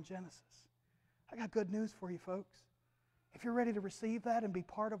foundation for in Genesis. I got good news for you, folks. If you're ready to receive that and be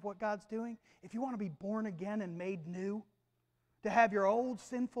part of what God's doing, if you want to be born again and made new, to have your old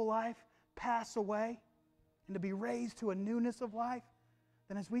sinful life pass away and to be raised to a newness of life,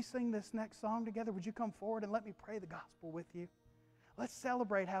 then as we sing this next song together, would you come forward and let me pray the gospel with you? Let's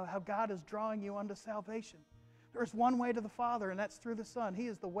celebrate how God is drawing you unto salvation. There's one way to the Father, and that's through the Son. He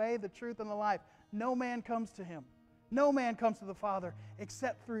is the way, the truth, and the life. No man comes to Him. No man comes to the Father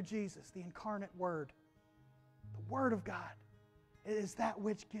except through Jesus, the incarnate Word. The Word of God is that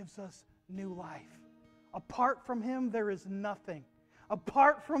which gives us new life. Apart from Him, there is nothing.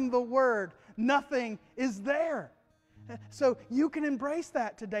 Apart from the Word, nothing is there. So you can embrace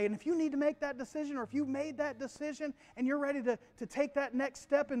that today. And if you need to make that decision, or if you've made that decision and you're ready to take that next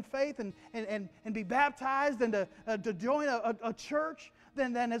step in faith and be baptized and to join a church,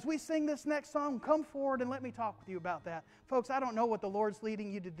 then as we sing this next song, come forward and let me talk with you about that. Folks, I don't know what the Lord's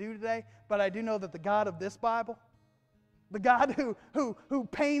leading you to do today, but I do know that the God of this Bible, the God who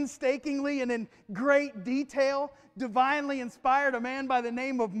painstakingly and in great detail divinely inspired a man by the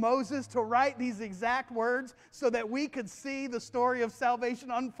name of Moses to write these exact words so that we could see the story of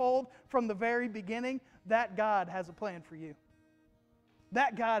salvation unfold from the very beginning, that God has a plan for you.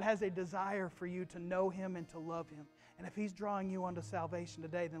 That God has a desire for you to know Him and to love Him. And if He's drawing you unto salvation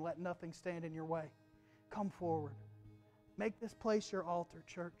today, then let nothing stand in your way. Come forward. Make this place your altar,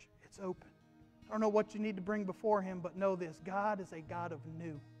 church. It's open. I don't know what you need to bring before Him, but know this: God is a God of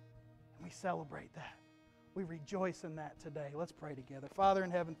new. And we celebrate that. We rejoice in that today. Let's pray together. Father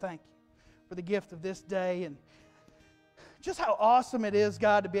in heaven, thank you for the gift of this day and just how awesome it is,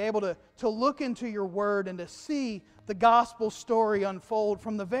 God, to be able to look into your Word and to see the gospel story unfold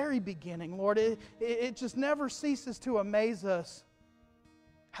from the very beginning. Lord, it just never ceases to amaze us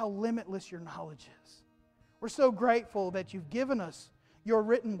how limitless your knowledge is. We're so grateful that you've given us your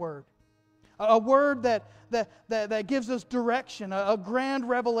written Word. A Word that gives us direction, a grand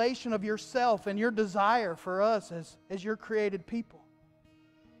revelation of yourself and your desire for us as your created people.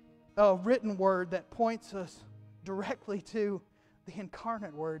 A written Word that points us directly to the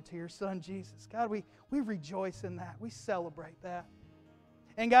incarnate Word, to your Son Jesus. God, we rejoice in that. We celebrate that.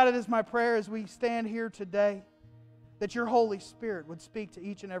 And God, it is my prayer as we stand here today that your Holy Spirit would speak to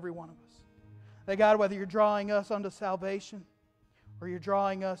each and every one of us. That God, whether you're drawing us unto salvation or you're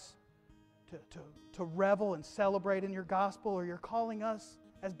drawing us to revel and celebrate in your gospel, or you're calling us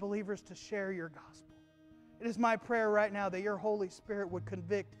as believers to share your gospel, it is my prayer right now that your Holy Spirit would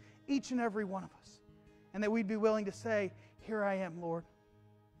convict each and every one of us, and that we'd be willing to say, here I am, Lord.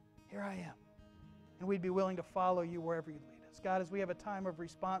 Here I am. And we'd be willing to follow you wherever you lead us. God, as we have a time of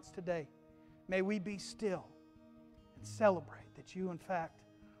response today, may we be still and celebrate that you, in fact,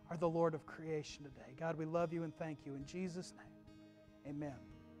 are the Lord of creation today. God, we love you and thank you. In Jesus' name, amen.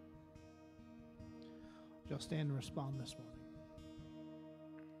 Y'all stand and respond this morning.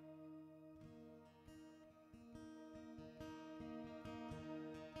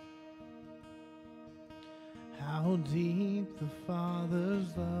 How deep the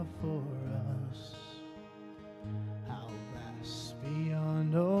Father's love for us, how vast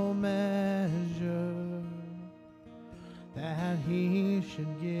beyond all measure, that He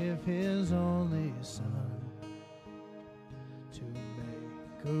should give His only Son to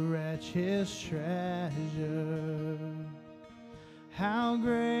make a wretch His treasure. How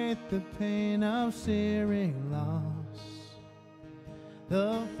great the pain of searing loss,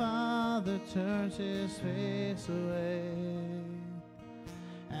 the Father turns His face away,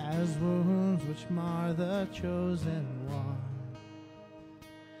 as wounds which mar the chosen one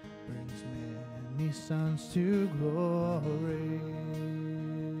brings many sons to glory.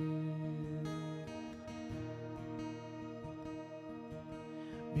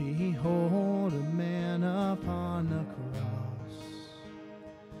 Behold a man upon the cross,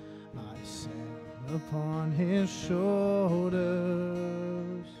 my sin upon His shoulders.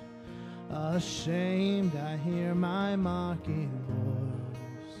 Ashamed I hear my mocking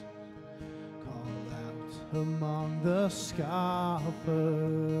voice call out among the scoffers.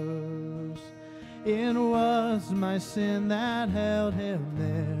 It was my sin that held Him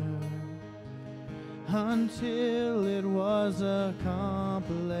there until it was accomplished.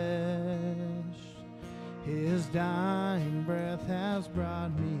 His dying breath has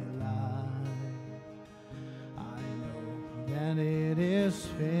brought me life. I know that it is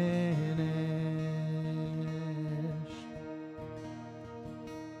finished.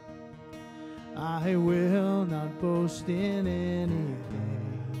 I will not boast in anything,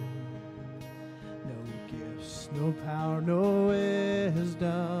 no gifts, no power, no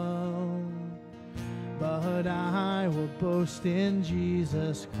wisdom, but I will boast in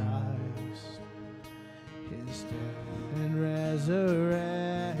Jesus Christ, His death and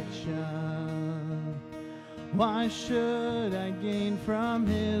resurrection. Why should I gain from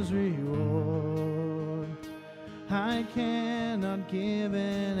His reward? I cannot give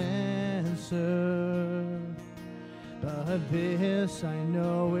an answer, but this I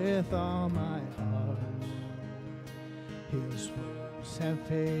know with all my heart: His words have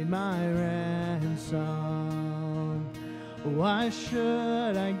paid my ransom. Why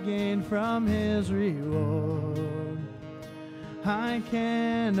should I gain from His reward? I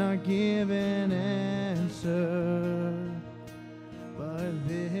cannot give an answer, but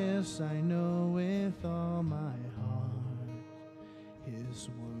this I know with all my heart, His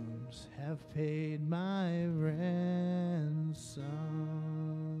wounds have paid my ransom.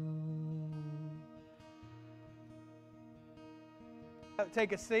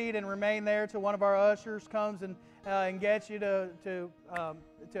 Take a seat and remain there till one of our ushers comes and gets you to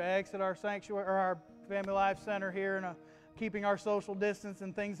exit our sanctuary or our Family Life Center here, and keeping our social distance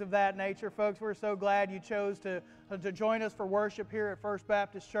and things of that nature. Folks, we're so glad you chose to join us for worship here at First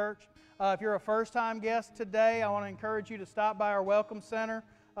Baptist Church. If you're a first-time guest today, I want to encourage you to stop by our Welcome Center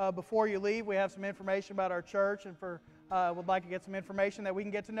before you leave. We have some information about our church, and would like to get some information that we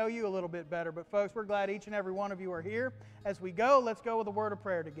can get to know you a little bit better. But folks, we're glad each and every one of you are here. As we go, let's go with a word of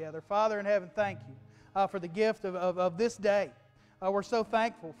prayer together. Father in heaven, thank you for the gift of this day. We're so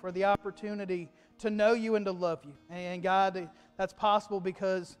thankful for the opportunity to know you and to love you. And God, that's possible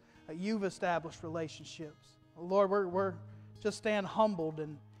because you've established relationships. Lord, we're just stand humbled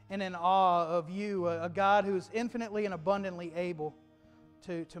and in awe of you, a God who is infinitely and abundantly able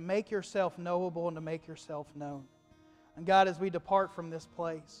to make yourself knowable and to make yourself known. And God, as we depart from this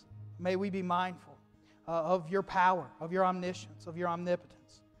place, may we be mindful of your power, of your omniscience, of your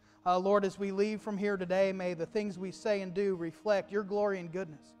omnipotence. Lord, as we leave from here today, may the things we say and do reflect your glory and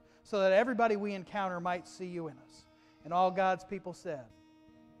goodness, so that everybody we encounter might see you in us. And all God's people said,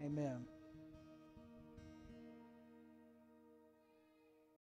 amen.